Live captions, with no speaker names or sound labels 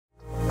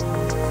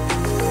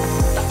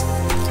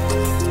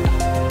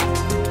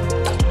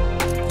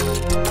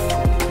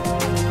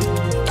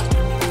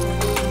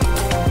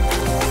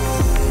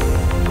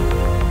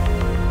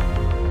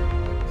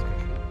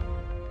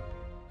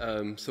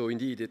So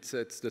indeed, it's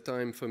the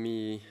time for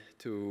me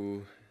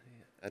to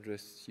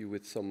address you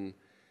with some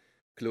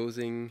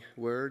closing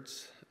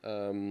words.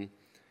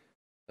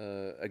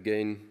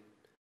 Again,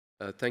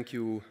 thank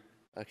you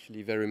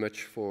actually very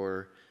much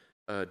for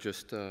I'm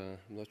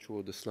not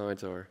sure the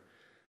slides are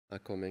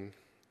coming.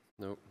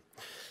 No.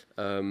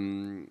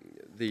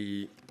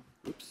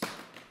 Oops.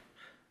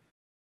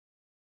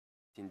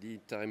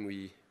 Indeed, time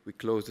we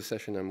close the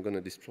session, I'm going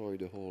to destroy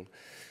the whole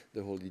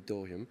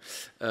auditorium.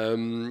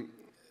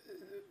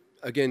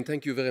 Again,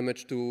 thank you very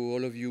much to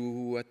all of you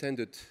who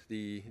attended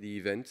the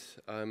event.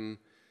 I'm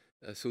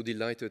so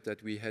delighted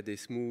that we had a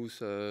smooth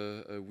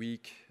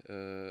week,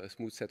 a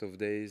smooth set of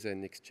days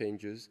and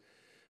exchanges.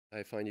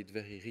 I find it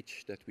very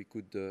rich that we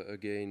could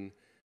again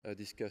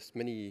discuss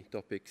many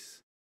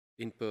topics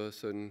in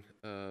person,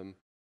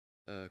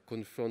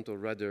 confront or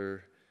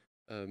rather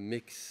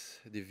mix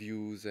the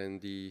views and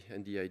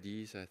the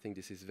ideas. I think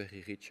this is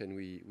very rich, and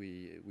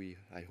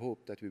I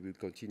hope that we will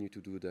continue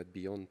to do that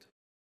beyond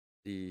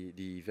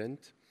the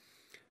event.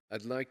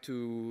 I'd like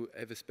to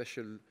have a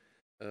special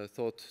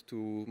thought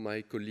to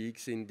my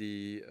colleagues in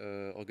the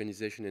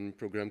organization and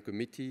program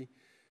committee.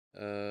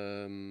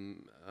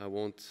 I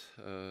won't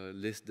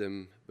list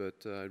them,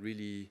 but I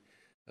really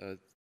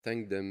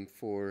thank them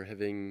for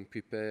having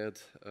prepared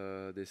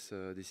this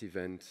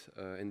event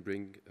and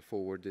bring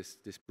forward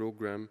this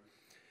program.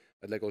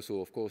 I'd like also,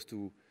 of course,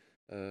 to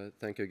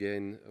thank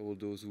again all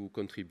those who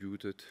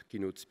contributed,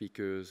 keynote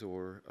speakers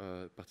or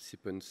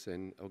participants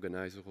and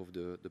organizers of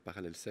the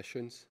parallel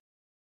sessions.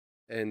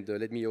 And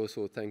let me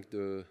also thank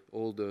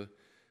all the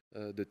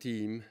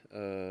team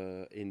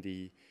in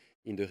the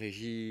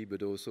régie,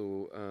 but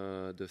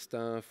also the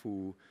staff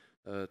who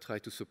try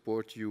to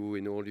support you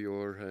in all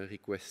your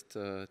requests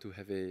to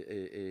have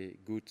a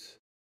good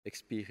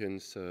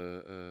experience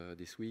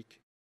this week.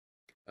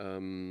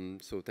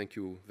 So thank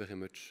you very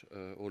much,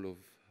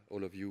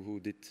 all of you who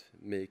did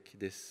make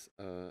this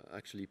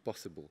actually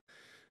possible,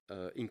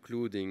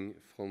 including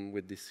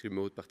with this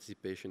remote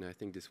participation. I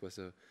think this was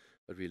a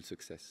real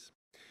success.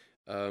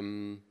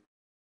 Well,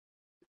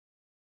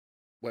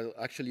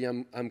 actually,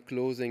 I'm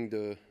closing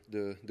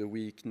the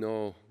week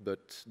now,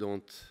 but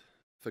don't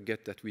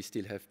forget that we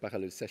still have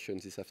parallel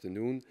sessions this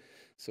afternoon,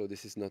 so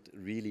this is not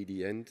really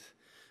the end.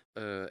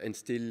 And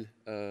still,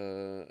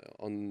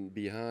 on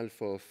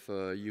behalf of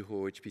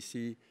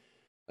EuroHPC,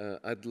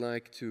 I'd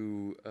like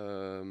to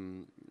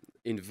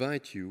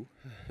invite you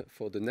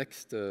for the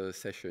next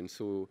session.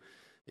 So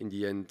in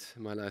the end,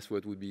 my last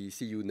word would be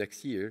see you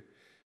next year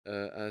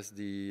as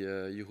the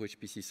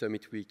EuroHPC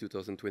Summit Week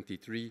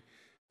 2023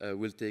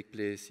 will take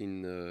place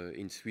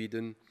in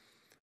Sweden.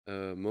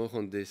 More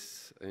on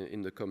this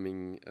in the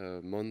coming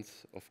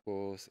months, of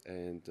course,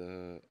 and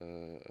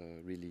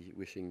really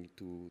wishing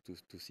to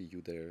see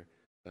you there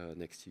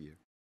next year.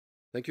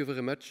 Thank you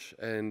very much,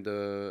 and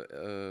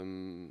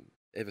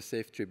have a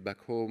safe trip back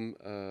home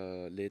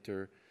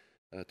later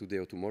today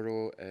or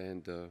tomorrow,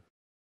 and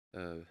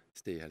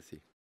stay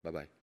healthy.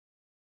 Bye-bye.